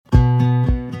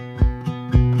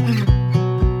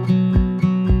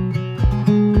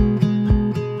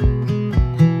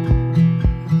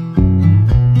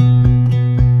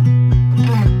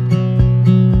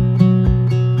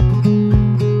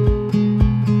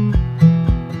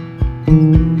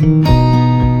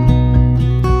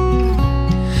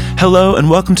Hello and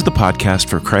welcome to the podcast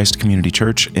for Christ Community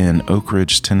Church in Oak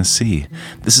Ridge, Tennessee.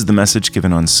 This is the message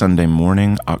given on Sunday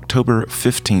morning, October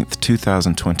 15th,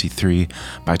 2023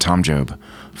 by Tom Job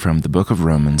from the book of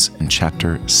Romans in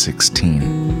chapter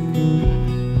 16.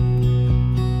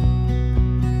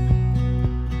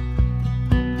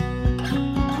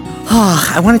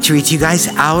 I wanted to read to you guys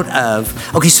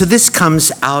so this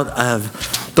comes out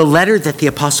of the letter that the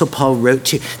Apostle Paul wrote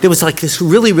to. There was like this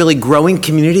really, really growing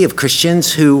community of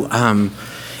Christians who,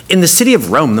 in the city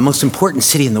of Rome, the most important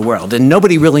city in the world, and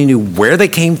nobody really knew where they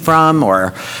came from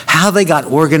or how they got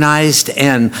organized.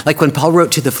 And like when Paul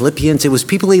wrote to the Philippians, it was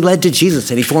people he led to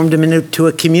Jesus, and he formed them into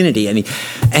a community, and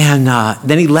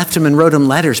then he left them and wrote them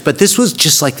letters. But this was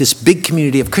just like this big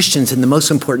community of Christians in the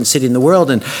most important city in the world,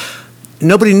 and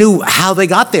nobody knew how they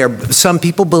got there. Some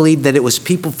people believed that it was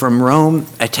people from Rome,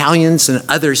 Italians, and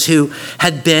others who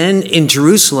had been in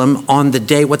Jerusalem on the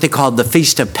day, what they called the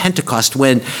Feast of Pentecost,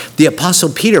 when the Apostle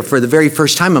Peter, for the very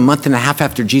first time, a month and a half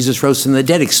after Jesus rose from the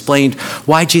dead, explained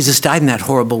why Jesus died in that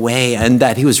horrible way and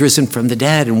that he was risen from the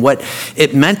dead and what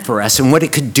it meant for us and what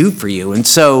it could do for you. And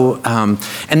so,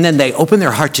 and then they opened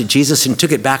their heart to Jesus and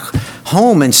took it back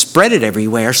home and spread it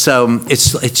everywhere. So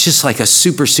it's just like a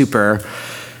super, super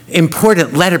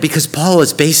important letter, because Paul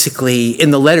is basically in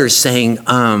the letter saying,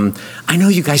 I know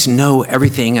you guys know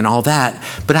everything and all that,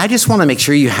 but I just want to make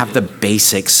sure you have the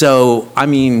basics. So, I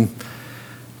don't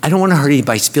want to hurt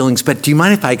anybody's feelings, but do you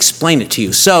mind if I explain it to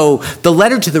you? So the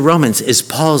letter to the Romans is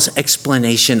Paul's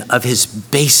explanation of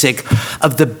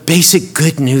the basic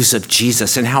good news of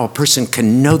Jesus and how a person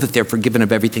can know that they're forgiven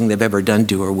of everything they've ever done,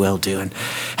 do, or will do, and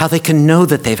how they can know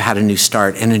that they've had a new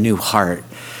start and a new heart,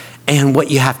 and what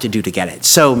you have to do to get it.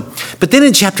 So, but then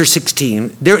in chapter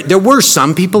 16, there were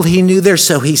some people he knew there.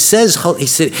 So he said,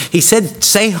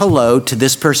 say hello to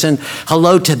this person,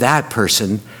 hello to that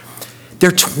person. There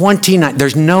are 29.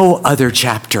 There's no other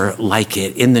chapter like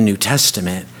it in the New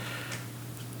Testament.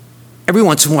 Every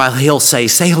once in a while, he'll say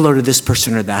hello to this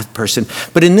person or that person.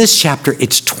 But in this chapter,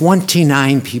 it's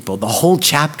 29 people. The whole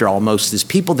chapter almost is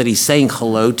people that he's saying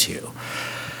hello to.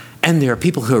 And there are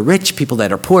people who are rich, people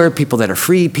that are poor, people that are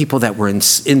free, people that were in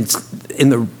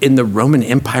the Roman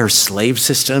Empire slave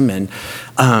system and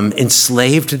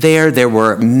enslaved there. There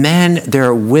were men, there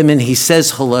are women. He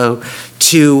says hello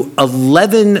to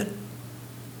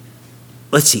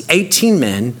 18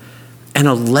 men and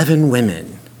 11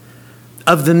 women.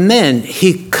 Of the men,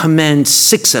 he commends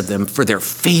 6 of them for their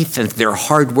faith and their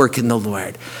hard work in the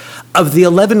Lord. Of the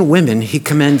 11 women, he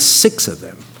commends 6 of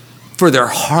them for their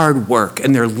hard work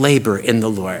and their labor in the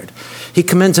Lord. He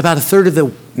commends about a third of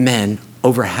the men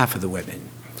over half of the women.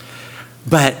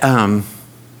 But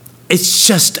it's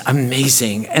just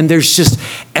amazing. And there's just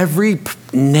every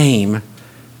name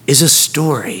is a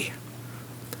story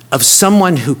of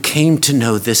someone who came to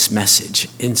know this message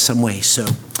in some way. So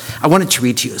I wanted to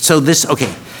read to you.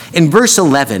 In verse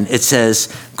 11, it says,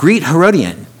 "Greet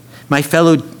Herodian, my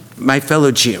fellow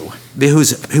Jew,"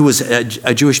 who was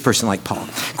a Jewish person like Paul.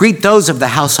 "Greet those of the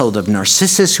household of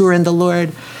Narcissus who are in the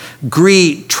Lord.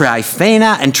 Greet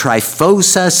Tryphena and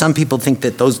Tryphosa." Some people think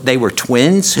that they were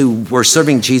twins who were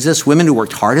serving Jesus, women who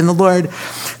worked hard in the Lord.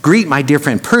 "Greet my dear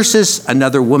friend Persis,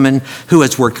 another woman who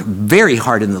has worked very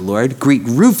hard in the Lord. Greet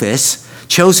Rufus,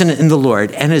 chosen in the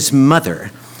Lord, and his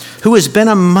mother, who has been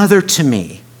a mother to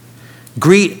me.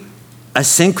 Greet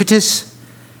Asyncritus,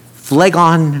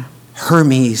 Phlegon,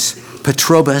 Hermes,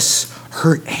 Patrobas,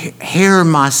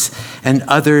 Hermas, and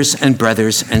others, and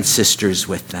brothers and sisters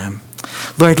with them."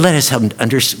 Lord, let us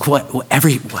understand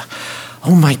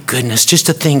oh my goodness, just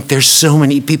to think there's so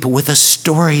many people with a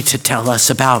story to tell us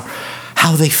about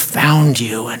how they found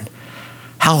you and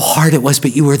how hard it was,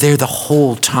 but you were there the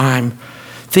whole time.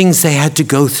 Things they had to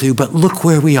go through, but look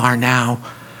where we are now.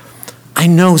 I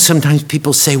know sometimes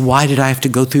people say, why did I have to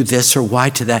go through this, or why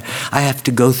did I have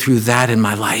to go through that in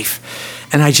my life?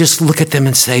 And I just look at them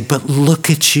and say, but look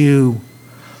at you.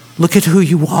 Look at who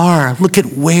you are. Look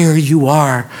at where you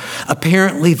are.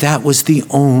 Apparently that was the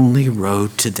only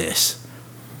road to this.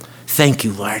 Thank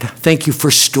you, Lord. Thank you for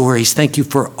stories. Thank you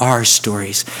for our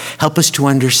stories. Help us to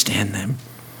understand them.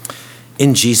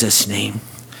 In Jesus' name.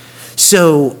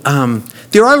 So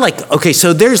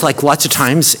there's lots of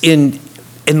times in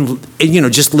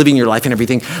just living your life and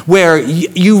everything where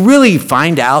you really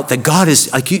find out that God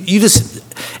is like, you just,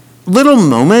 little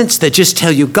moments that just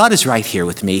tell you God is right here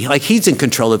with me. Like he's in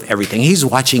control of everything. He's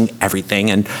watching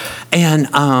everything. And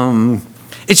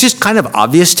it's just kind of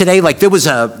obvious today. Like there was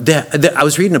I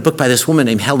was reading a book by this woman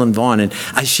named Helen Vaughn, and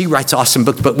she writes awesome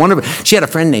books. But she had a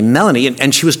friend named Melanie,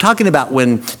 and she was talking about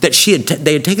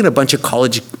they had taken a bunch of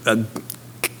college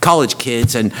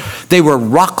kids, and they were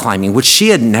rock climbing, which she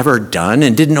had never done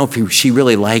and didn't know if she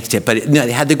really liked it. But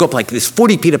they had to go up like this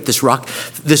 40 feet up this rock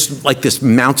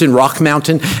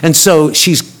mountain. And so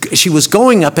she was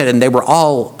going up it, and they were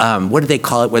all, what do they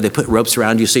call it, where they put ropes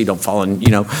around you so you don't fall and,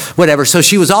 whatever. So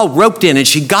she was all roped in, and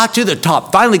she got to the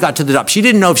top, finally got to the top. She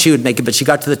didn't know if she would make it, but she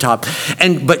got to the top.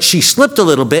 But she slipped a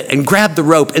little bit and grabbed the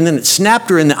rope, and then it snapped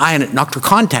her in the eye, and it knocked her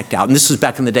contact out. And this was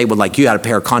back in the day when, like, you had a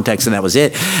pair of contacts, and that was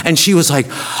it. And she was like,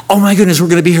 oh my goodness, we're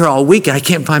going to be here all week, and I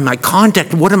can't find my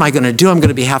contact. What am I going to do? I'm going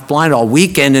to be half blind all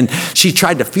weekend. And she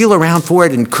tried to feel around for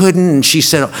it and couldn't. And she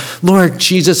said, Lord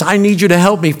Jesus, I need you to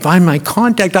help me find my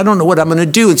contact. I don't know what I'm going to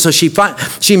do. And so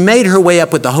she made her way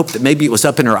up with the hope that maybe it was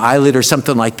up in her eyelid or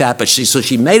something like that. But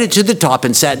she made it to the top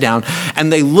and sat down,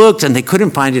 and they looked and they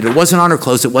couldn't find it. It wasn't on her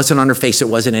clothes. It wasn't on her face. It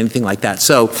wasn't anything like that.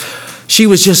 So she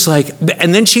was just like,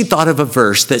 and then she thought of a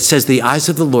verse that says, the eyes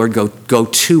of the Lord go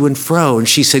to and fro. And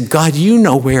she said, God, you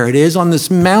know where it is on this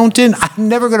mountain. I'm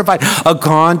never going to find a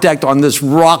contact on this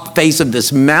rock face of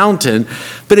this mountain.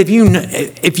 But if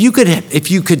you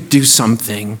could do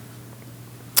something.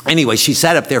 Anyway, she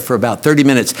sat up there for about 30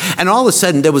 minutes, and all of a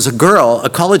sudden there was a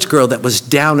college girl that was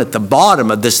down at the bottom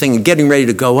of this thing and getting ready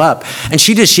to go up. And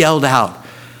she just yelled out,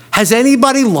 has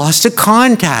anybody lost a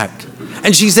contact?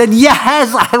 And she said,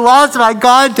 yes, I lost my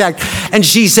contact. And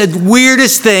she said,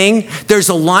 weirdest thing, there's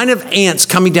a line of ants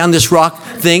coming down this rock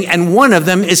thing, and one of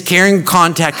them is carrying a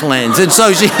contact lens. And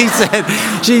so she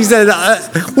said,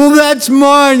 well, that's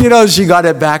mine. She got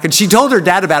it back. And she told her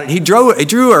dad about it. He drew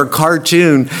her a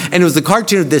cartoon, and it was the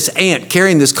cartoon of this ant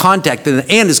carrying this contact. And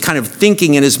the ant is kind of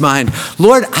thinking in his mind,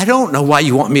 Lord, I don't know why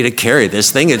you want me to carry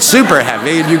this thing. It's super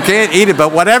heavy, and you can't eat it.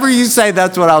 But whatever you say,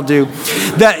 that's what I'll do.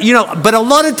 But a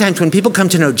lot of times when people come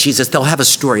to know Jesus, they'll have a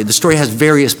story. The story has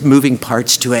various moving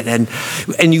parts to it.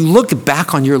 And you look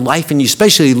back on your life, and you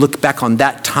especially look back on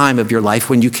that time of your life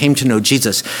when you came to know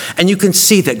Jesus, and you can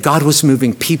see that God was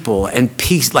moving people and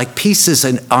pieces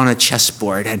on a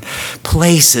chessboard, and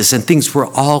places and things were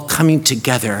all coming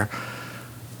together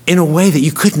in a way that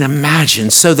you couldn't imagine,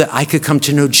 so that I could come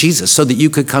to know Jesus, so that you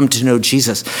could come to know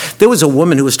Jesus. There was a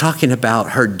woman who was talking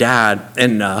about her dad,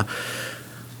 and her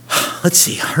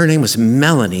name was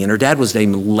Melanie, and her dad was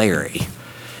named Larry.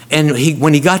 And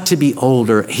when he got to be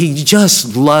older, he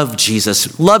just loved Jesus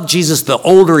the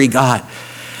older he got.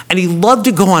 And he loved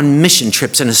to go on mission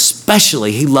trips, and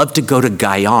especially he loved to go to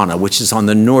Guyana, which is on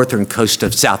the northern coast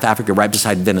of South Africa, right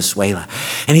beside Venezuela.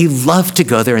 And he loved to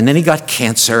go there, and then he got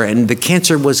cancer, and the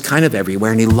cancer was kind of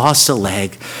everywhere, and he lost a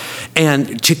leg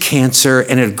to cancer,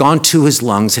 and it had gone to his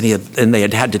lungs, and they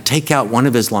had to take out one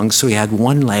of his lungs, so he had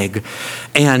one leg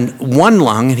and one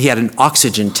lung, and he had an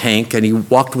oxygen tank, and he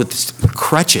walked with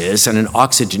crutches and an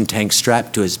oxygen tank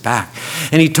strapped to his back.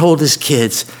 And he told his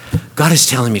kids, God is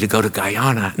telling me to go to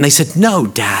Guyana. And they said, no,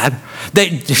 Dad. They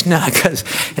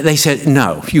said,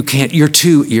 no, you can't. You're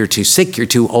too sick. You're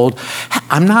too old.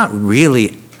 I'm not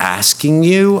really asking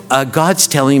you. God's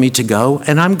telling me to go,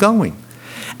 and I'm going.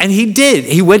 And he did.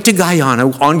 He went to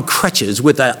Guyana on crutches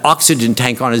with an oxygen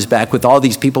tank on his back with all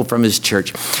these people from his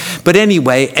church. But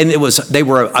anyway, and they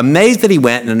were amazed that he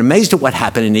went and amazed at what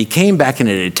happened. And he came back, and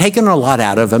it had taken a lot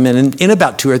out of him. And in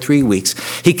about 2 or 3 weeks,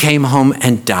 he came home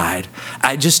and died.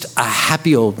 Just a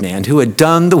happy old man who had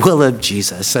done the will of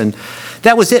Jesus. And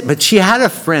that was it. But she had a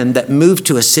friend that moved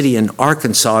to a city in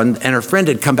Arkansas, and her friend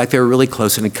had come back. They were really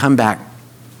close, and had come back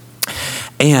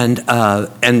and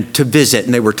to visit,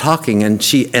 and they were talking, and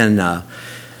she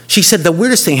said, the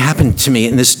weirdest thing happened to me,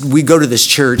 and we go to this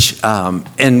church,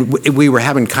 and we were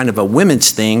having kind of a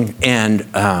women's thing, and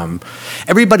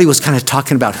everybody was kind of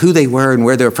talking about who they were and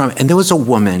where they were from, and there was a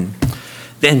woman,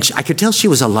 and I could tell she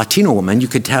was a Latino woman. You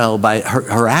could tell by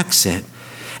her accent.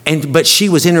 But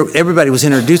everybody was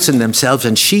introducing themselves,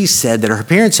 and she said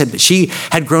that she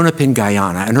had grown up in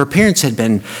Guyana, and her parents had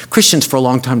been Christians for a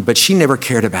long time, but she never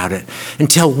cared about it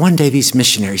until one day these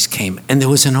missionaries came, and there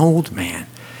was an old man,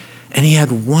 and he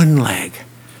had one leg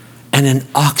and an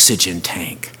oxygen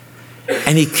tank,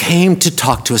 and he came to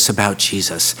talk to us about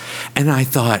Jesus. And I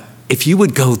thought, if you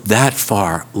would go that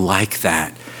far like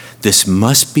that, this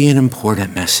must be an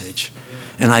important message.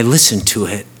 And I listened to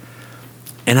it.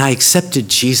 And I accepted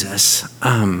Jesus.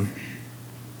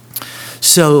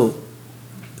 So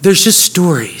there's just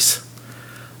stories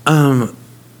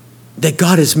that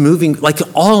God is moving, like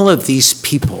all of these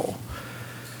people.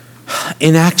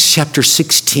 In Acts chapter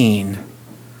 16,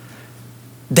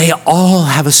 they all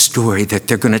have a story that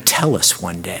they're going to tell us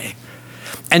one day.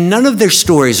 And none of their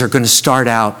stories are going to start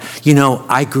out,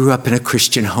 I grew up in a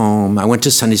Christian home. I went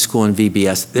to Sunday school in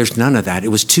VBS. There's none of that. It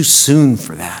was too soon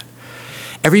for that.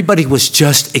 Everybody was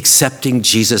just accepting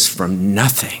Jesus from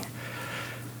nothing.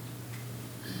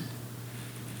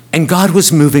 And God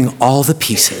was moving all the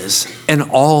pieces and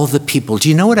all the people. Do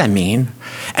you know what I mean?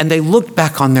 And they look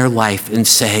back on their life and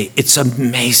say, it's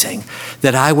amazing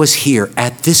that I was here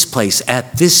at this place,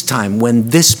 at this time, when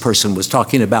this person was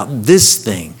talking about this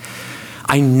thing.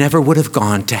 I never would have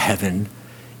gone to heaven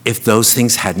if those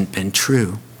things hadn't been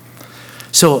true.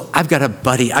 So I've got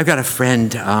a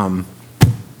friend.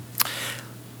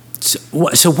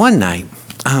 So one night,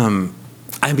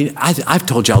 I've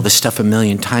told you all this stuff a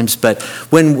million times, but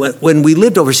when we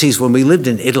lived overseas, when we lived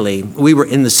in Italy, we were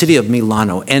in the city of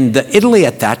Milano. And Italy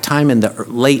at that time, in the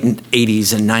late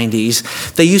 80s and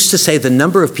 90s, they used to say the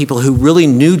number of people who really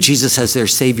knew Jesus as their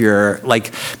Savior,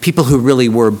 like people who really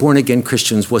were born-again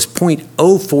Christians, was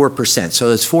 0.04%. So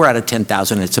it's 4 out of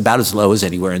 10,000. It's about as low as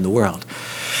anywhere in the world.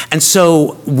 And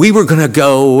so we were going to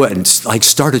go and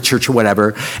start a church or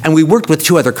whatever. And we worked with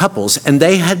 2 other couples, and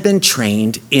they had been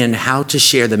trained in how to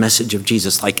share the message of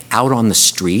Jesus, out on the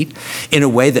street in a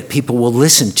way that people will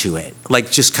listen to it,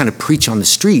 just kind of preach on the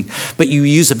street. But you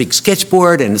use a big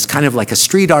sketchboard, and it's kind of like a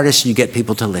street artist, and you get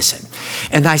people to listen.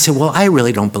 And I said, well, I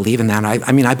really don't believe in that.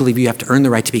 I believe you have to earn the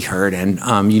right to be heard, and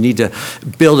you need to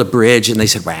build a bridge. And they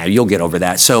said, well, you'll get over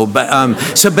that.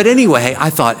 But anyway, I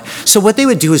thought, so what they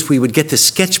would do is we would get the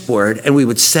sketchboard and we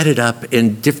would set it up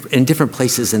in different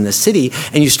places in the city,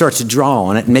 and you start to draw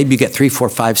on it, and maybe you get 3, 4,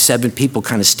 5, 7 people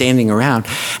kind of standing around,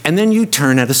 and then you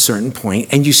turn at a certain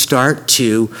point and you start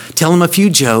to tell them a few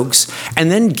jokes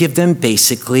and then give them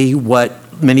basically what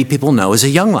many people know as a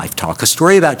Young Life talk, a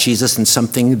story about Jesus and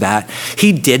something that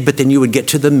he did, but then you would get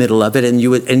to the middle of it and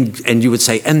you would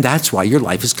say, and that's why your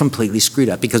life is completely screwed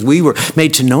up, because we were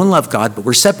made to know and love God, but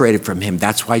we're separated from him.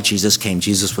 That's why Jesus came.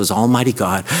 Jesus was Almighty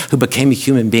God who became a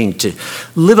human being to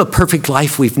live a perfect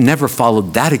life. We've never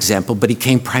followed that example, but he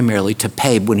came primarily to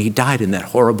pay when he died in that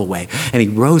horrible way. And he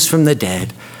rose from the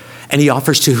dead, and he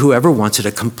offers to whoever wants it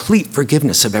a complete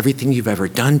forgiveness of everything you've ever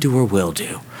done, do, or will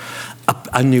do.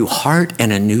 A new heart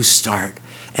and a new start.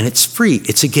 And it's free.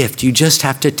 It's a gift. You just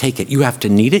have to take it. You have to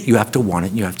need it, you have to want it,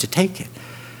 and you have to take it.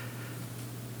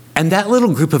 And that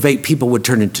little group of 8 people would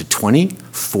turn into 20,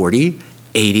 40,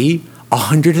 80,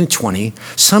 120.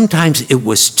 Sometimes it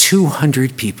was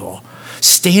 200 people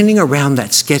standing around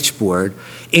that sketchboard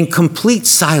in complete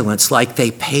silence, like they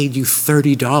paid you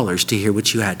 $30 to hear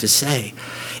what you had to say.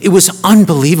 It was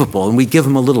unbelievable. And we'd give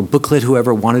them a little booklet,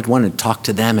 whoever wanted one, and talk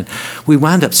to them. And we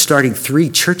wound up starting 3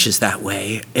 churches that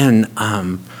way. And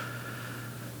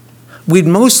we'd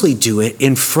mostly do it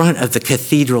in front of the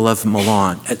Cathedral of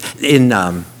Milan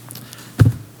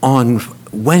on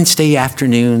Wednesday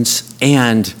afternoons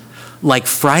and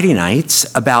Friday nights,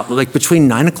 about between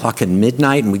 9 o'clock and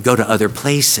midnight, and we'd go to other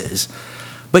places.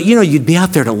 But you'd be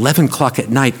out there at 11 o'clock at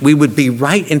night. We would be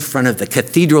right in front of the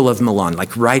Cathedral of Milan,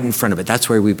 right in front of it. That's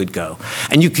where we would go.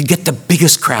 And you could get the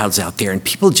biggest crowds out there and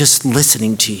people just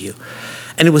listening to you.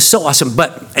 And it was so awesome.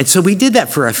 And so we did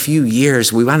that for a few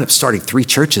years. We wound up starting 3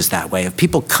 churches that way, of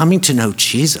people coming to know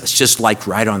Jesus, just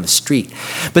right on the street.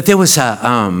 But there was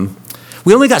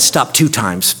we only got stopped 2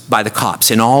 times by the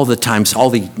cops in all the times,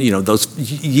 those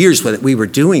years that we were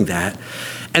doing that.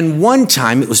 And one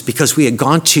time it was because we had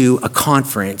gone to a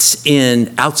conference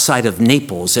outside of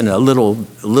Naples in a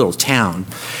little town.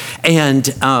 And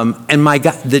my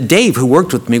guy, Dave, who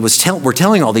worked with me, we're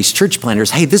telling all these church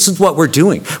planners, hey, this is what we're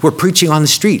doing. We're preaching on the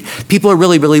street. People are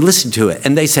really, really listening to it.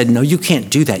 And they said, no, you can't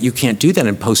do that. You can't do that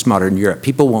in postmodern Europe.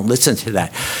 People won't listen to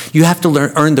that. You have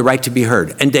to earn the right to be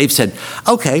heard. And Dave said,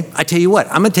 okay, I tell you what,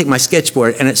 I'm going to take my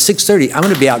sketchboard, and at 6:30, I'm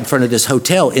going to be out in front of this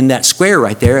hotel in that square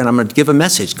right there, and I'm going to give a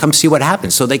message. Come see what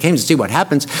happens. So they came to see what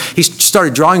happens. He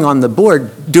started drawing on the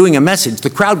board, doing a message. The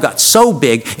crowd got so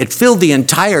big, it filled the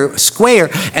entire square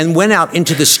and went out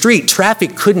into the street.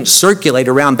 Traffic couldn't circulate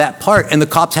around that part, and the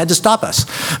cops had to stop us.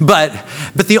 But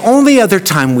the only other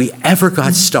time we ever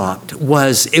got stopped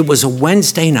was a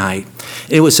Wednesday night.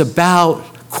 It was about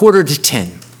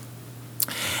 9:45.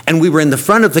 And we were in the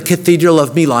front of the Cathedral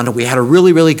of Milan. We had a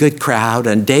really, really good crowd,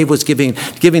 and Dave was giving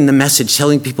the message,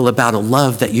 telling people about a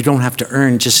love that you don't have to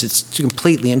earn, just it's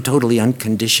completely and totally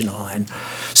unconditional. And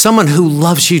someone who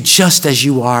loves you just as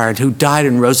you are, and who died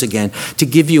and rose again to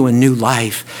give you a new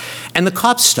life. And the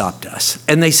cops stopped us,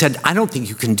 and they said, I don't think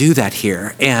you can do that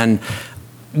here. And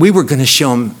we were going to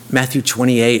show him Matthew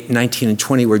 28, 19 and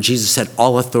 20, where Jesus said,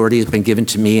 all authority has been given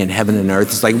to me in heaven and earth.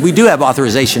 It's like, we do have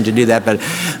authorization to do that.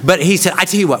 But he said, I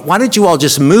tell you what, why don't you all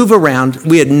just move around?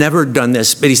 We had never done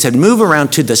this, but he said, move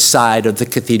around to the side of the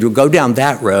cathedral, go down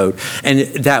that road. And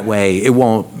that way it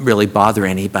won't really bother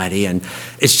anybody. And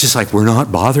it's just like, we're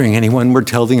not bothering anyone. We're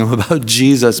telling them about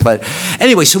Jesus. But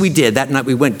anyway, so we did. That night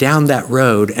we went down that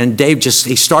road, and Dave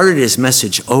he started his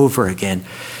message over again.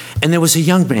 And there was a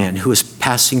young man who was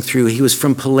passing through. He was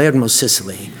from Palermo,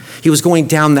 Sicily. He was going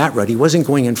down that road. He wasn't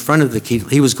going in front of the cathedral.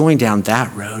 He was going down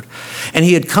that road. And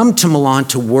he had come to Milan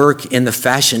to work in the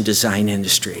fashion design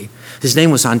industry. His name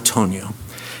was Antonio.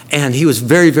 And he was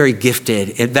very, very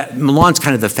gifted. Milan's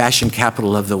kind of the fashion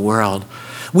capital of the world.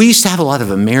 We used to have a lot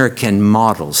of American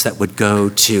models that would go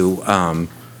to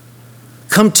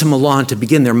come to Milan to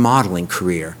begin their modeling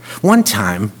career. One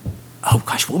time, oh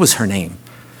gosh, what was her name?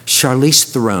 Charlize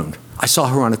Theron. I saw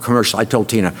her on a commercial. I told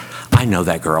Tina, I know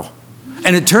that girl.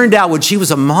 And it turned out when she was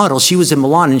a model, she was in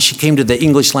Milan and she came to the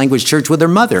English language church with her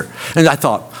mother. And I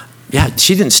thought, yeah,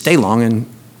 she didn't stay long, and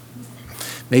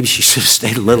maybe she should have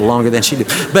stayed a little longer than she did.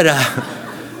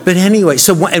 But anyway,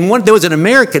 there was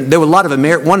a lot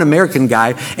of one American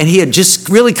guy, and he had just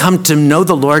really come to know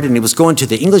the Lord, and he was going to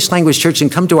the English language church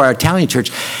and come to our Italian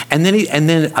church. And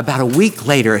then about a week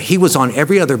later, he was on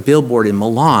every other billboard in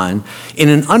Milan in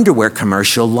an underwear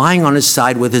commercial, lying on his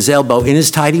side with his elbow in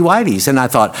his tighty-whities. And I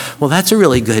thought, well, that's a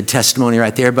really good testimony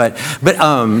right there. But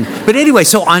anyway,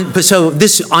 so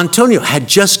this Antonio had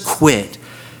just quit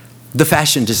the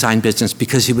fashion design business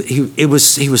because he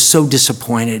was so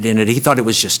disappointed in it. He thought it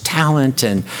was just talent,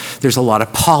 and there's a lot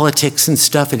of politics and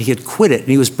stuff, and he had quit it, and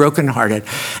he was brokenhearted.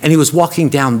 And he was walking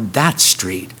down that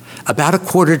street about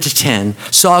 9:45,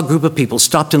 saw a group of people,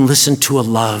 stopped and listened to a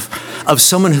love of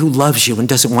someone who loves you and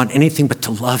doesn't want anything but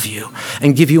to love you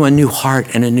and give you a new heart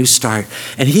and a new start.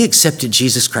 And he accepted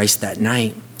Jesus Christ that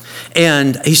night.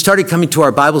 And he started coming to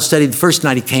our Bible study. The first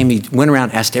night he came, he went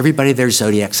around, asked everybody their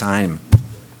zodiac sign.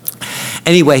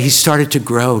 Anyway, he started to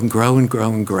grow and grow and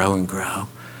grow and grow and grow.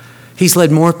 He's led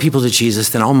more people to Jesus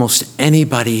than almost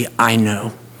anybody I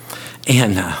know.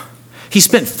 And he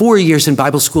spent 4 years in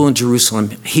Bible school in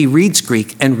Jerusalem. He reads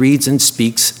Greek and reads and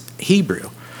speaks Hebrew.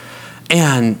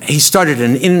 And he started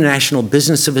an international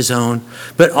business of his own,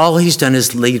 but all he's done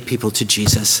is lead people to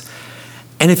Jesus.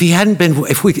 And if we hadn't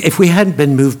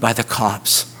been moved by the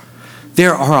cops,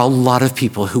 there are a lot of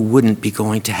people who wouldn't be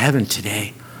going to heaven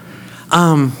today.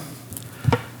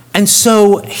 And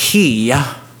so he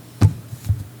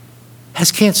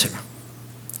has cancer.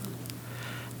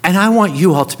 And I want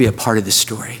you all to be a part of this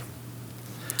story.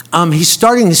 He's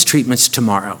starting his treatments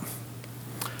tomorrow.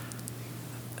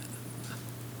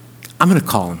 I'm going to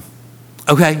call him.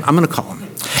 Okay, I'm going to call him.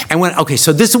 And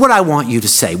so this is what I want you to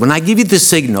say. When I give you the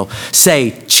signal,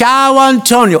 say, Ciao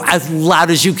Antonio, as loud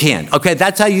as you can. Okay,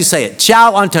 that's how you say it.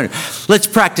 Ciao Antonio. Let's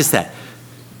practice that.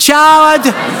 Ciao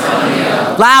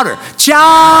Antonio. Louder.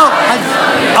 Ciao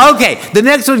Antonio. Okay, the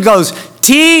next one goes,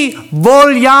 Ti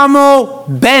vogliamo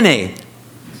bene.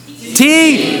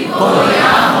 Ti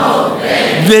vogliamo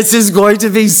bene. This is going to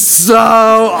be so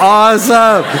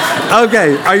awesome.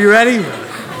 Okay, are you ready?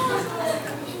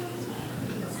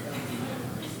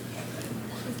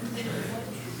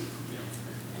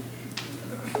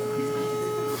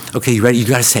 Okay, you ready? You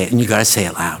got to say it, and you got to say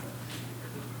it loud.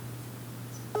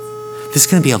 This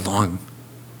is going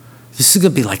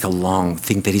to be like a long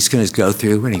thing that he's going to go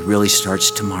through when he really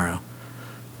starts tomorrow.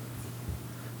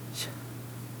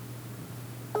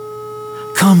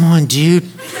 Come on, dude.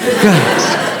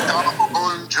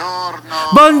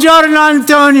 Buongiorno. Buongiorno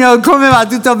Antonio, come va?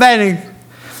 Tutto bene?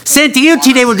 Senti, io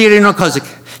ti devo dire una cosa.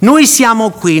 Noi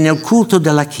siamo qui nel culto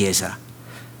della Chiesa.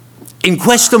 In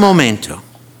questo momento.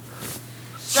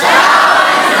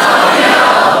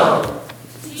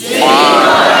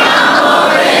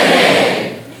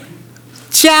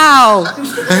 Ciao!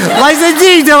 L'hai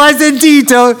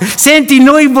sentito? Senti,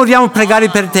 noi vogliamo pregare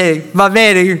per te, va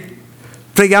bene?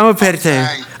 Preghiamo per te.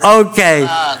 Okay.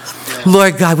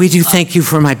 Lord God, we do thank you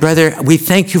for my brother. We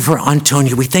thank you for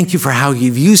Antonio. We thank you for how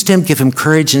you've used him. Give him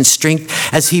courage and strength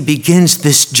as he begins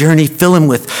this journey. Fill him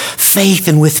with faith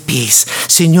and with peace.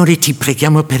 Signore, ti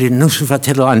preghiamo per il nostro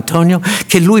fratello Antonio,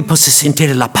 che lui possa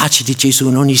sentire la pace di Gesù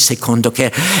in ogni secondo,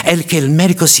 che il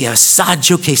medico sia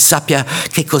saggio, che sappia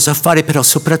che cosa fare, però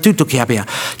soprattutto che abbia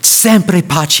sempre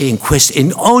pace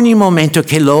in ogni momento,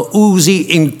 che lo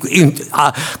usi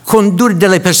a condurre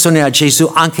delle persone a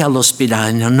Gesù, anche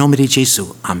all'ospedale, nel nome di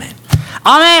Gesù. Amen.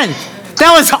 Amen.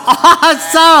 That was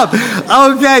awesome.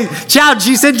 Ok, ciao,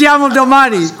 ci sentiamo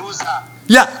domani. Scusa,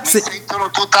 Yeah, mi sentono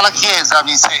tutta la chiesa,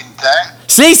 mi sente?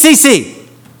 Sì.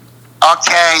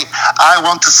 Okay, I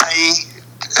want to say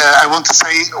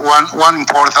one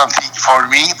important thing for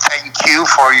me. Thank you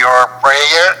for your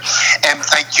prayer and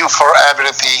thank you for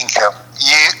everything.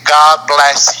 God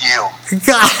bless you.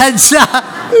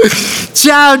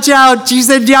 Ciao, ci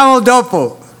sentiamo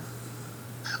dopo.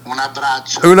 Un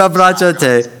abbraccio. Un abbraccio a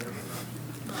te.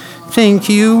 Thank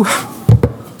you.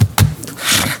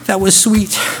 That was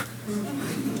sweet.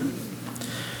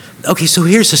 Okay, so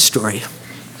here's a story.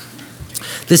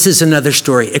 This is another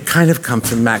story. It kind of comes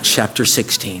from Acts chapter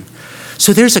 16.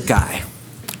 So there's a guy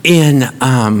in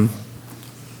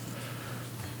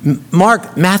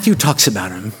Matthew talks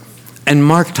about him, and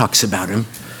Mark talks about him,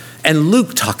 and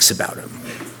Luke talks about him.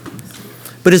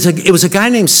 But it was a guy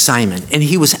named Simon, and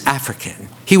he was African.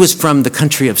 He was from the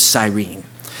country of Cyrene.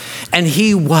 And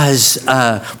he was,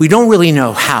 we don't really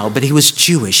know how, but he was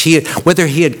Jewish. Whether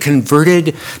he had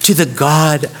converted to the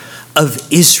God of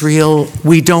Israel,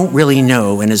 we don't really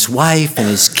know, and his wife and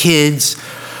his kids.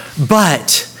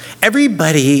 But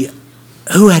everybody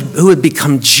who had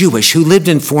become Jewish, who lived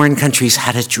in foreign countries,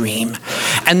 had a dream.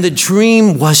 And the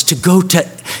dream was to go to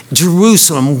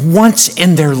Jerusalem once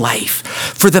in their life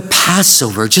for the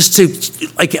Passover, just to,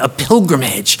 like a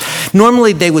pilgrimage.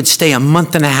 Normally they would stay a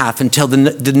month and a half until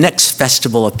the next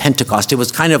festival of Pentecost. It was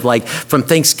kind of like from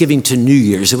Thanksgiving to New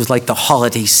Year's. It was like the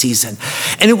holiday season.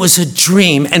 And it was a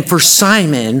dream. And for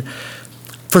Simon,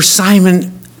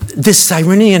 this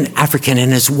Cyrenian African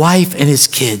and his wife and his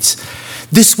kids,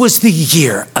 this was the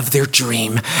year of their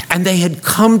dream, and they had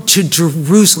come to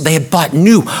Jerusalem. They had bought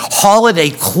new holiday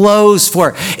clothes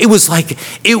for it. It was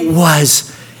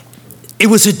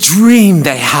a dream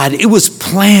they had. It was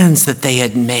plans that they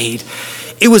had made.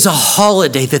 It was a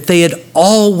holiday that they had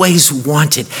always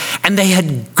wanted, and they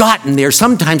had gotten there.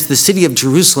 Sometimes the city of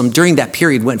Jerusalem during that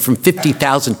period went from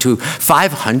 50,000 to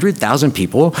 500,000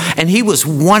 people, and he was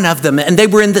one of them. And they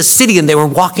were in the city, and they were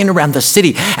walking around the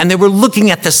city, and they were looking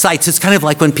at the sights. It's kind of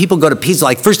like when people go to Pisa.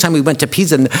 Like first time we went to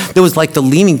Pisa, and there was like the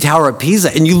Leaning Tower of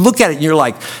Pisa, and you look at it, and you're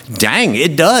like, "Dang,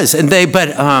 it does."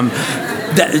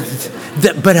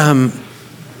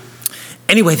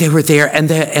 Anyway, they were there, and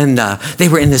they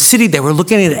were in the city. They were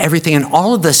looking at everything, and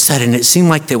all of a sudden, it seemed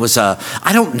like there was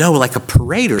like a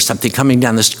parade or something coming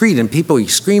down the street, and people were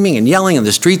screaming and yelling, and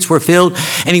the streets were filled.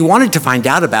 And he wanted to find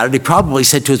out about it. He probably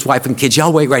said to his wife and kids,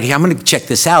 "Y'all wait right here. I'm going to check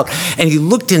this out." And he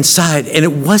looked inside, and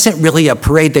it wasn't really a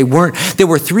parade. There were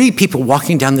 3 people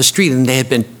walking down the street, and they had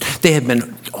been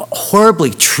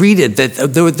horribly treated.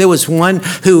 That there was one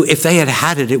who, if they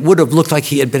had it, it would have looked like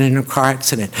he had been in a car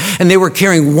accident. And they were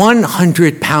carrying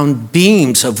 100-pound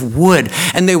beams of wood,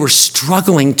 and they were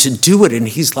struggling to do it. And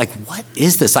he's like, "What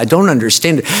is this? I don't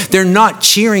understand it." They're not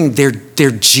cheering, they're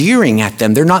jeering at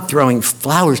them. They're not throwing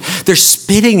flowers, they're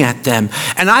spitting at them.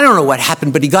 And I don't know what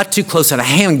happened, but he got too close, and a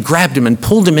hand grabbed him and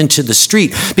pulled him into the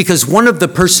street because one of the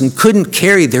person couldn't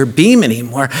carry their beam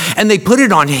anymore. And they put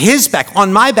it on his back,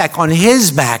 on my back, on his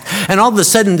back. And all of a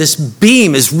sudden, this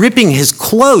beam is ripping his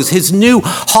clothes, his new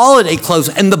holiday clothes,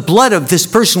 and the blood of this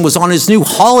person was on his new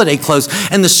holiday clothes,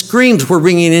 and the screams were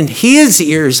ringing in his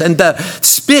ears, and the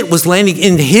spit was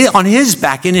landing on his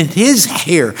back and in his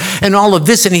hair, and all of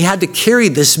this, and he had to carry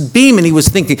this beam, and he was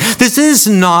thinking, this is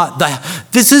not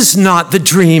the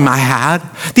dream I had.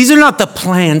 These are not the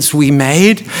plans we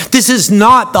made. This is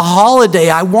not the holiday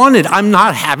I wanted. I'm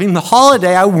not having the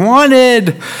holiday I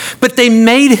wanted. But they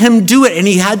made him do it, and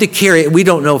he had to carry it. We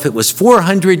don't know if it was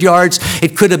 400 yards.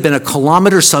 It could have been a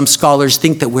kilometer. Some scholars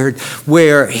think that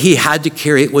where he had to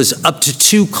carry it was up to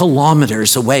 2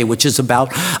 kilometers away, which is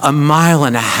about a mile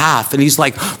and a half. And he's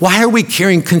like, why are we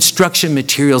carrying construction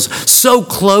materials so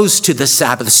close to the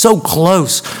Sabbath, so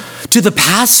close to the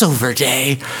Passover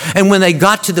day? And when they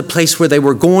got to the place where they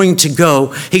were going to go,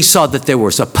 he saw that there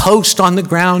was a post on the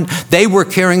ground. They were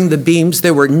carrying the beams.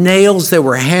 There were nails. There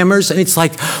were hammers. And it's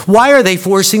like, why are they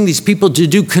forcing these people to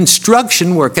do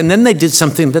construction work? And then they did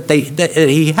something that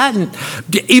he hadn't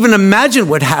even imagined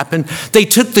would happen. They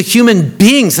took the human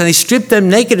beings and they stripped them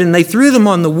naked and they threw them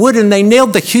on the wood and they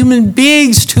nailed the human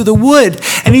beings to the wood.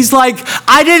 And he's like,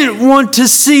 I didn't want to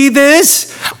see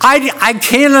this. I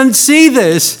can't unsee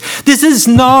this. This is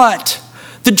not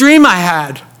the dream I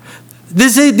had.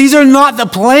 These are not the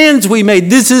plans we made.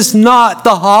 This is not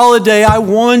the holiday I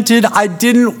wanted. I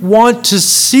didn't want to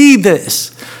see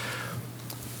this.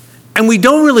 And we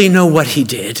don't really know what he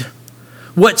did,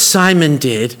 what Simon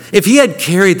did. If he had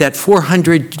carried that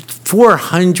 400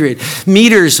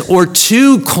 meters or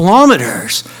 2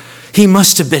 kilometers, he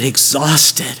must have been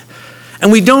exhausted.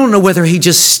 And we don't know whether he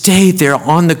just stayed there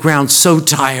on the ground so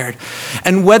tired,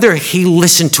 and whether he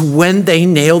listened to when they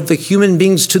nailed the human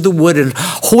beings to the wood and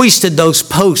hoisted those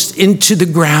posts into the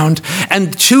ground.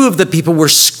 And two of the people were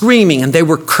screaming and they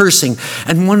were cursing,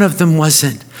 and one of them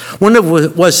wasn't. One of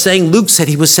them was saying, Luke said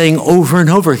he was saying over and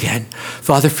over again,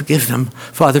 Father, forgive them.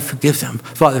 Father, forgive them.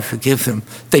 Father, forgive them.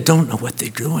 They don't know what they're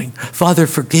doing. Father,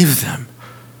 forgive them.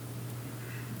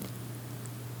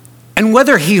 And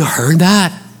whether he heard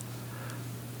that,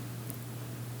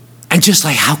 and just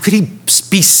like, how could he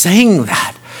be saying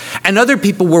that? And other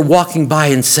people were walking by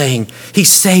and saying, he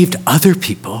saved other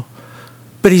people,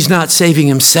 but he's not saving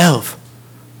himself.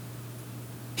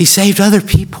 He saved other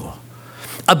people.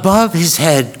 Above his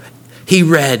head, he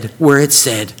read where it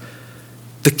said,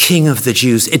 the King of the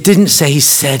Jews. It didn't say he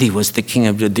said he was the King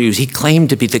of the Jews. He claimed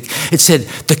to be it said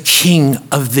the King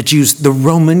of the Jews. The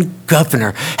Roman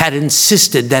governor had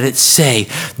insisted that it say,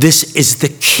 this is the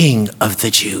King of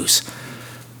the Jews.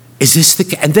 Is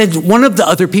this and then one of the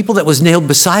other people that was nailed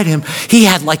beside him, he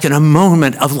had like a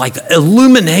moment of like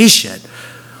illumination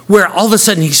where all of a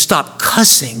sudden he stopped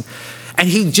cussing and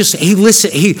he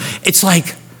listened. It's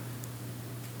like,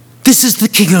 this is the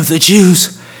King of the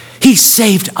Jews. He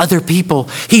saved other people.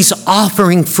 He's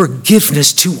offering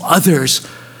forgiveness to others.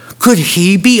 Could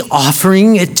he be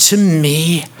offering it to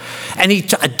me? And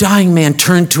a dying man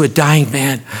turned to a dying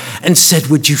man and said,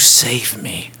 would you save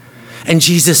me? And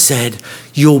Jesus said,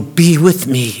 you'll be with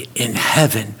me in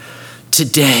heaven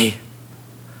today.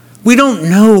 We don't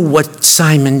know what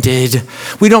Simon did.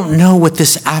 We don't know what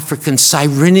this African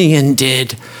Cyrenian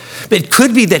did. But it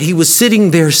could be that he was sitting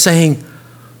there saying,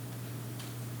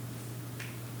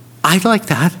 I'd like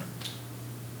that.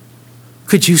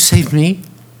 Could you save me?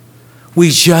 We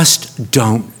just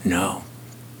don't know.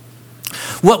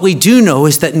 What we do know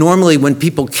is that normally when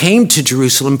people came to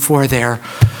Jerusalem for the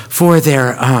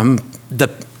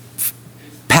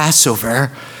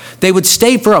Passover, they would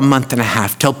stay for a month and a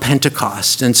half till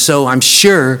Pentecost. And so I'm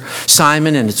sure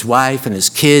Simon and his wife and his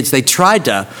kids, they tried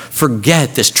to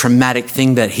forget this traumatic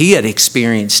thing that he had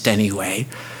experienced anyway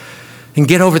and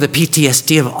get over the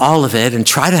PTSD of all of it and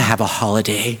try to have a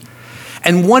holiday.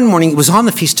 And one morning, it was on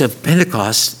the Feast of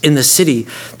Pentecost in the city,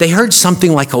 they heard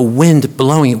something like a wind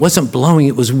blowing. It wasn't blowing,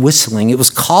 it was whistling. It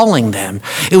was calling them.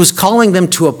 It was calling them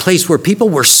to a place where people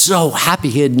were so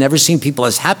happy. He had never seen people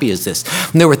as happy as this.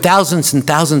 And there were thousands and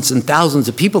thousands and thousands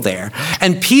of people there.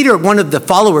 And Peter, one of the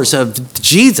followers of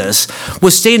Jesus,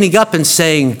 was standing up and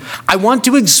saying, I want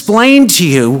to explain to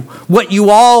you what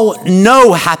you all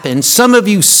know happened. Some of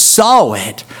you saw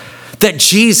it. That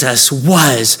Jesus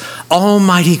was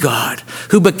Almighty God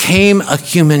who became a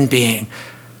human being.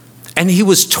 And he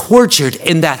was tortured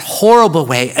in that horrible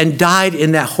way and died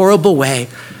in that horrible way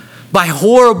by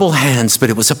horrible hands, but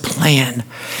it was a plan.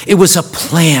 It was a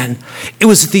plan. It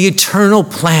was the eternal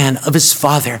plan of his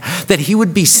Father that he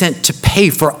would be sent to pay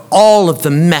for all of the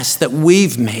mess that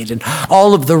we've made and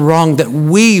all of the wrong that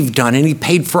we've done. And he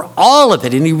paid for all of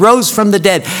it. And he rose from the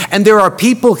dead. And there are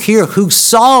people here who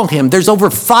saw him. There's over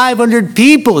 500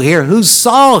 people here who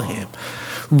saw him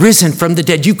risen from the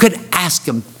dead. You could ask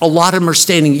them. A lot of them are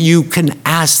standing. You can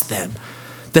ask them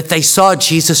that they saw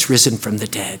Jesus risen from the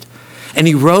dead. And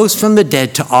he rose from the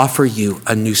dead to offer you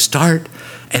a new start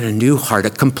and a new heart, a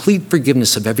complete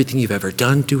forgiveness of everything you've ever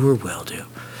done, do, or will do.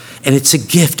 And it's a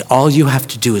gift. All you have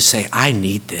to do is say, I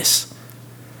need this.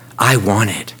 I want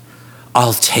it.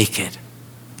 I'll take it.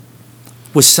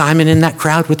 Was Simon in that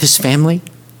crowd with his family?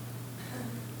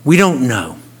 We don't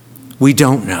know. We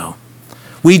don't know.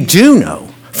 We do know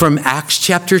from Acts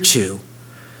chapter 2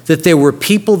 that there were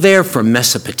people there from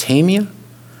Mesopotamia,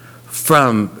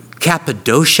 from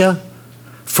Cappadocia,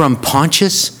 from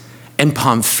Pontus and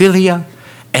Pamphylia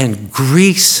and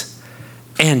Greece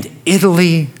and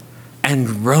Italy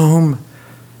and Rome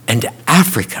and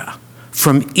Africa,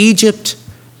 from Egypt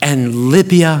and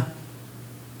Libya,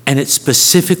 and it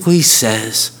specifically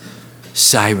says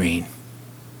Cyrene.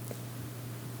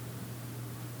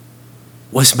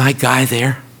 Was my guy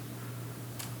there?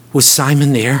 Was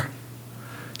Simon there?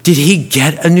 Did he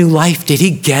get a new life? Did he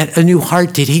get a new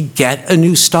heart? Did he get a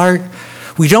new start?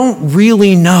 We don't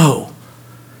really know.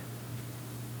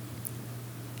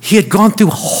 He had gone through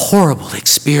a horrible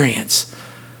experience.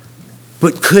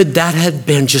 But could that have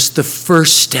been just the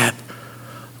first step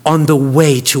on the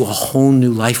way to a whole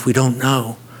new life? We don't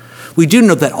know. We do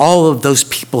know that all of those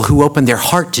people who opened their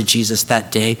heart to Jesus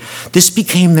that day, this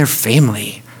became their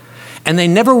family. And they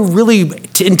never really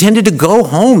intended to go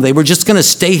home. They were just going to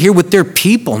stay here with their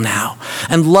people now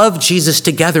and love Jesus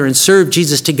together and serve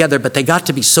Jesus together. But they got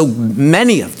to be so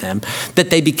many of them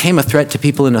that they became a threat to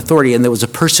people in authority, and there was a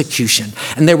persecution.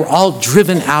 And they were all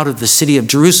driven out of the city of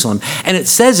Jerusalem. And it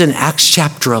says in Acts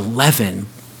chapter 11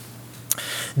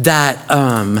 that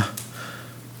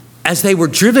as they were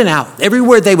driven out,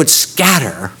 everywhere they would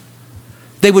scatter,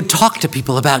 they would talk to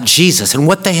people about Jesus and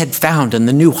what they had found and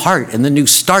the new heart and the new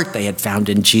start they had found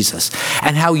in Jesus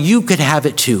and how you could have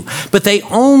it too. But they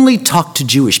only talked to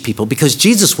Jewish people because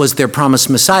Jesus was their promised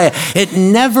Messiah. It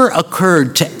never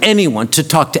occurred to anyone to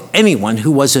talk to anyone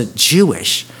who wasn't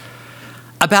Jewish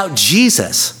about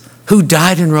Jesus, who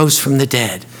died and rose from the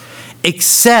dead,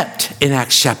 except in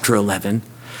Acts chapter 11,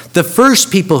 the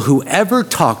first people who ever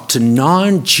talked to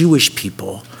non-Jewish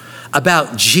people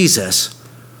about Jesus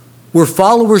were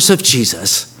followers of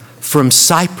Jesus from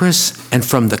Cyprus and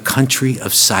from the country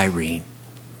of Cyrene.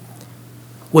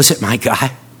 Was it my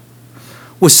guy?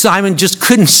 Was Simon just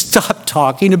couldn't stop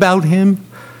talking about him?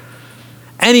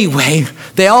 Anyway,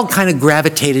 they all kind of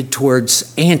gravitated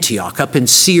towards Antioch up in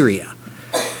Syria.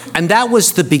 And that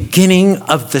was the beginning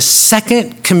of the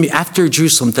second, after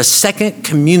Jerusalem, the second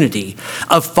community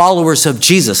of followers of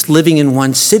Jesus living in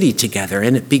one city together.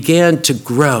 And it began to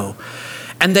grow.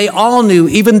 And they all knew,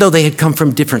 even though they had come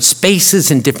from different spaces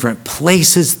and different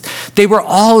places, they were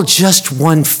all just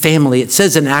one family. It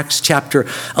says in Acts chapter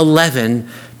 11,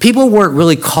 people weren't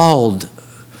really called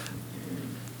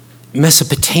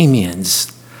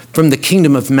Mesopotamians from the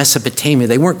kingdom of Mesopotamia.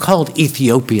 They weren't called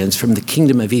Ethiopians from the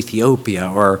kingdom of Ethiopia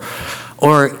or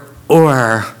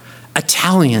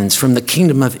Italians from the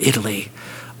kingdom of Italy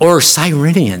or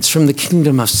Cyrenians from the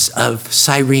kingdom of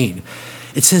Cyrene.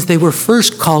 It says they were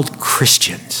first called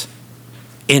Christians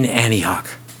in Antioch.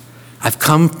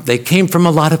 They came from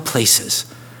a lot of places,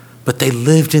 but they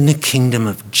lived in the kingdom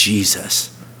of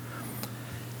Jesus.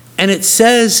 And it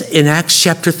says in Acts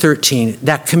chapter 13,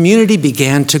 that community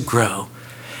began to grow.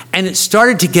 And it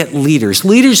started to get leaders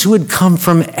who had come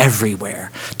from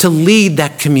everywhere to lead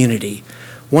that community.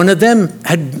 One of them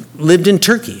had lived in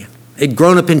Turkey. He'd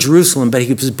grown up in Jerusalem, but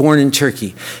he was born in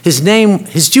Turkey. His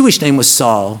Jewish name was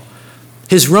Saul.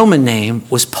 His Roman name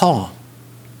was Paul.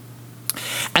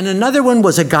 And another one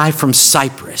was a guy from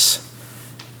Cyprus,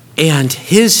 and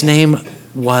his name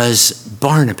was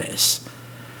Barnabas.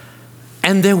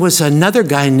 And there was another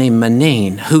guy named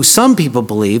Manaen, who some people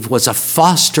believe was a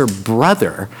foster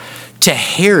brother to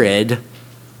Herod,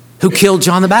 who killed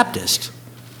John the Baptist.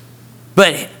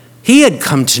 But he had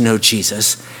come to know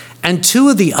Jesus. And two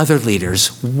of the other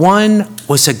leaders, one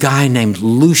was a guy named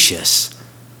Lucius,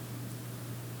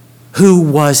 who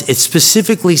was, it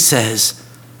specifically says,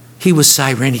 he was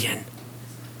Cyrenian.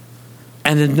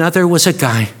 And another was a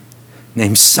guy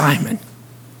named Simon.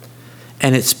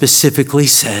 And it specifically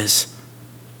says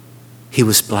he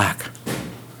was black.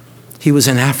 He was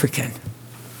an African.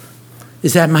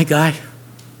 Is that my guy?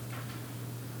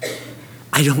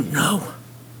 I don't know.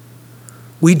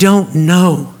 We don't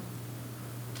know.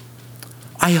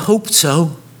 I hope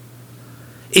so.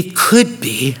 It could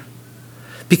be.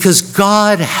 Because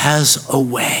God has a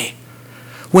way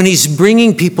when he's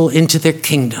bringing people into their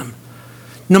kingdom,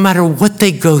 no matter what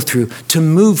they go through, to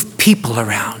move people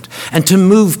around and to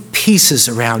move pieces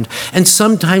around. And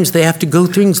sometimes they have to go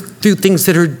through things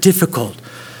that are difficult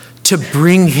to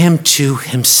bring him to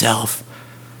himself.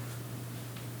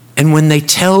 And when they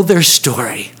tell their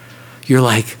story, you're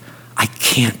like, I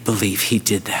can't believe he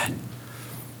did that.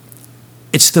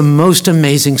 It's the most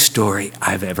amazing story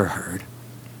I've ever heard.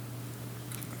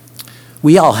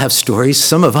 We all have stories.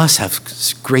 Some of us have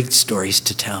great stories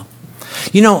to tell.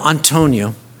 You know,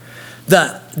 Antonio,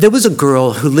 there was a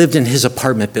girl who lived in his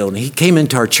apartment building. He came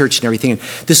into our church and everything.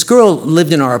 This girl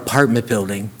lived in our apartment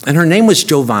building, and her name was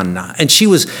Giovanna. And she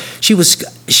was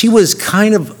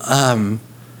kind of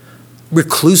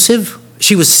reclusive.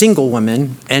 She was a single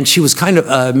woman, and she was kind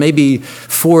of maybe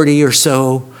 40 or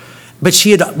so. But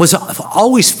she was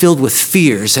always filled with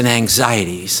fears and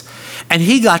anxieties. And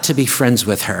he got to be friends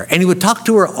with her. And he would talk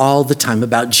to her all the time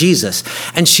about Jesus.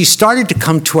 And she started to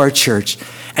come to our church.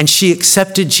 And she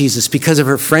accepted Jesus because of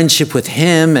her friendship with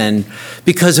him and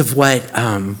because of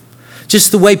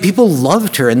just the way people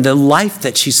loved her and the life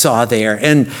that she saw there.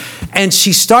 And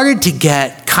she started to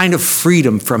get kind of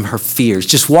freedom from her fears,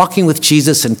 just walking with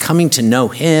Jesus and coming to know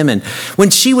him. And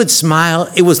when she would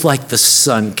smile, it was like the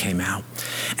sun came out.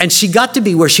 And she got to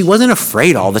be where she wasn't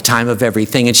afraid all the time of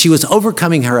everything. And she was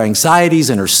overcoming her anxieties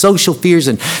and her social fears.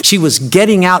 And she was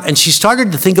getting out. And she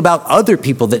started to think about other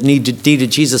people that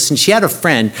needed Jesus. And she had a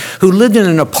friend who lived in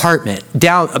an apartment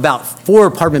down about 4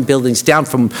 apartment buildings down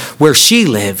from where she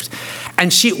lived.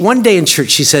 And one day in church,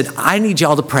 she said, I need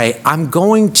y'all to pray. I'm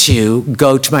going to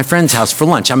go to my friend's house for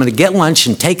lunch. I'm going to get lunch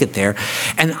and take it there.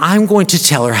 And I'm going to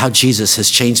tell her how Jesus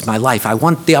has changed my life. I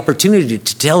want the opportunity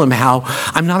to tell him how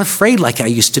I'm not afraid like I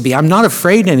used to be. I'm not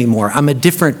afraid anymore. I'm a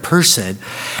different person.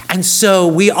 And so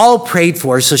we all prayed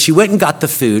for her. So she went and got the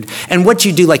food. And what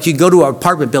you do, like you go to an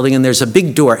apartment building and there's a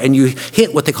big door and you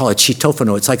hit what they call a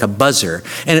chitofono. It's like a buzzer.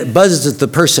 And it buzzes the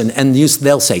person and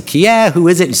they'll say, yeah, who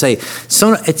is it? And you say,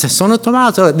 it's a sonotomato.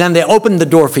 And then they open the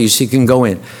door for you so you can go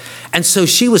in. And so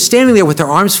she was standing there with her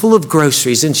arms full of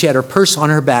groceries and she had her purse on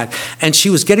her back and she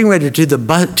was getting ready to do the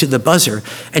buzzer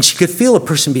and she could feel a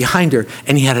person behind her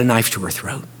and he had a knife to her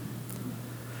throat.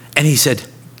 And he said,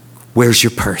 where's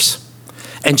your purse?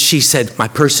 And she said, my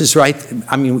purse is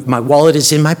my wallet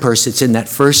is in my purse. It's in that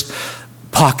first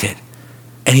pocket.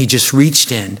 And he just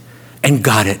reached in and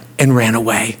got it and ran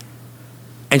away.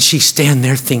 And she stand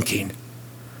there thinking,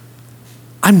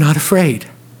 I'm not afraid.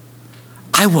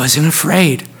 I wasn't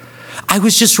afraid. I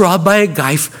was just robbed by a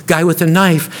guy with a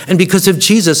knife. And because of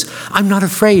Jesus, I'm not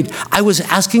afraid. I was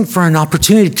asking for an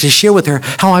opportunity to share with her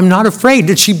how I'm not afraid.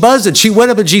 And she buzzed and she went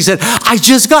up and she said, I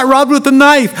just got robbed with a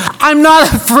knife. I'm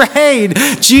not afraid.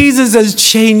 Jesus has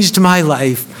changed my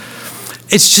life.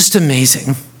 It's just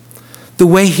amazing the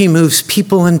way he moves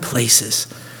people and places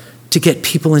to get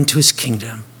people into his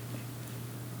kingdom.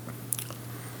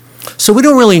 So we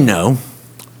don't really know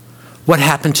what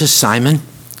happened to Simon.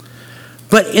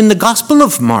 But in the Gospel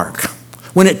of Mark,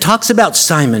 when it talks about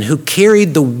Simon who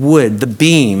carried the wood, the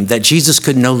beam that Jesus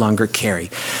could no longer carry,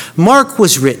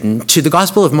 the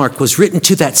Gospel of Mark was written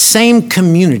to that same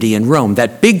community in Rome,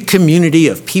 that big community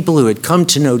of people who had come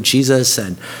to know Jesus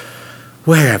and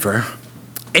wherever,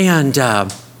 and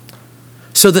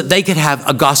so that they could have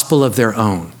a gospel of their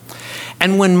own.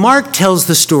 And when Mark tells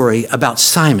the story about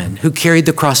Simon, who carried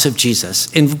the cross of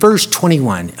Jesus, in verse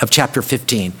 21 of chapter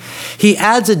 15, he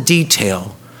adds a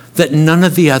detail that none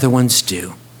of the other ones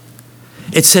do.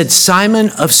 It said, Simon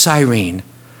of Cyrene,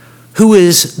 who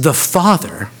is the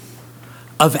father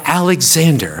of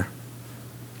Alexander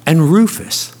and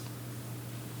Rufus.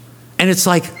 And it's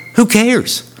like, who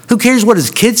cares? Who cares what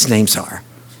his kids' names are?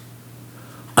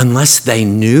 Unless they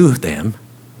knew them.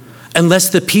 Unless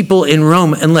the people in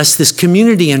Rome, unless this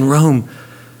community in Rome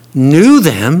knew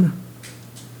them.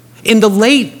 In the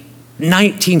late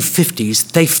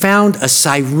 1950s, they found a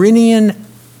Cyrenian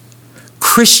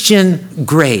Christian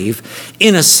grave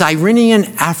in a Cyrenian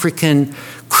African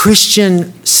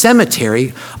Christian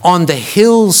cemetery on the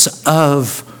hills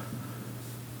of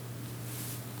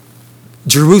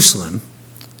Jerusalem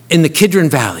in the Kidron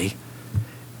Valley.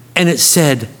 And it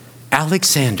said,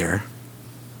 Alexander,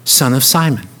 son of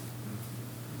Simon.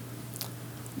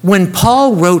 When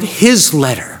Paul wrote his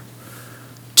letter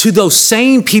to those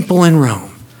same people in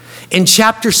Rome, in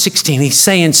chapter 16, he's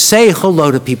saying, say hello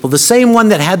to people, the same one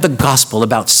that had the gospel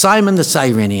about Simon the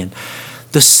Cyrenian,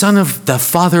 the son of the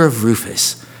father of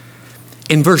Rufus.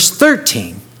 In verse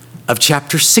 13 of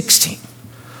chapter 16,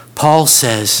 Paul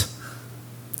says,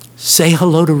 say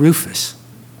hello to Rufus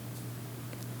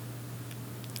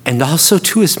and also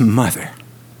to his mother,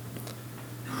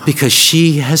 because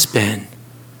she has been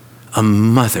a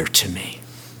mother to me.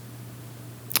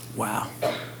 Wow.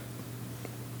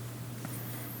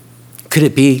 Could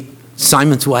it be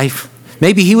Simon's wife?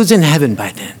 Maybe he was in heaven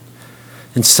by then.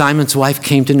 And Simon's wife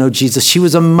came to know Jesus. She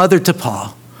was a mother to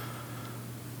Paul.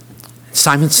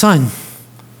 Simon's son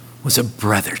was a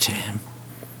brother to him.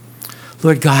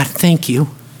 Lord God, thank you.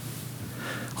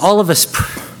 All of us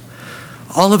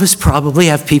probably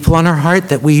have people on our heart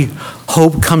that we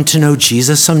hope come to know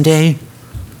Jesus someday.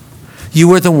 You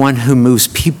are the one who moves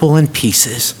people in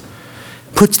pieces,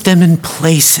 puts them in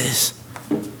places.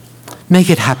 Make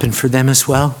it happen for them as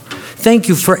well. Thank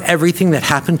you for everything that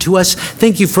happened to us.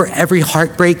 Thank you for every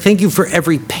heartbreak. Thank you for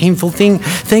every painful thing.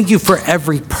 Thank you for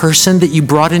every person that you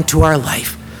brought into our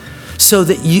life. So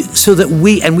that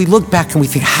we look back and we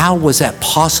think, how was that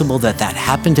possible that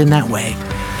happened in that way?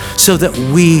 So that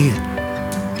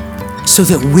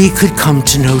we could come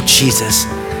to know Jesus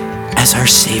as our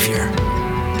Savior.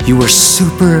 You were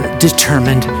super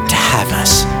determined to have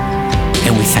us,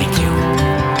 and we thank you.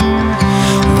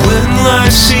 When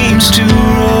life seems to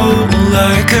roll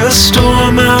like a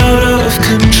storm out of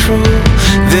control,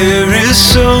 there is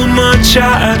so much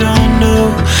I don't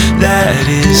know that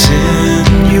is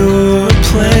in your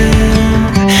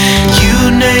plan. You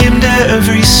named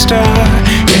every star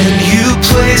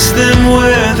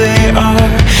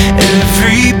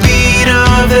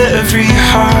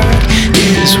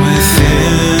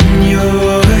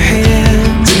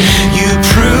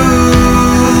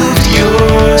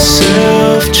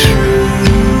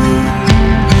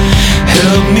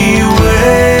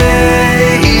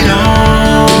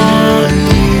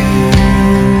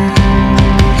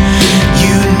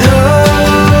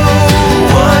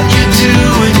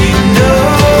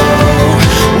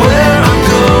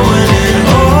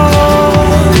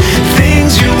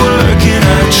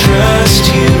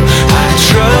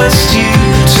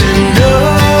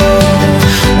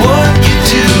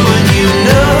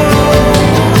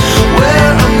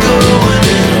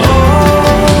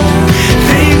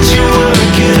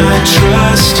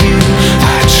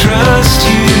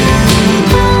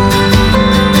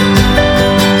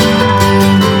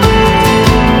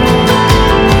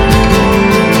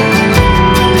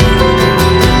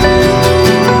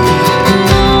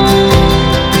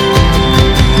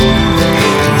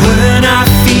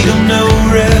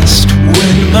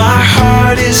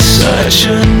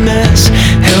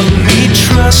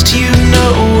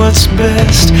what's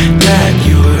best, that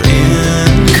you're in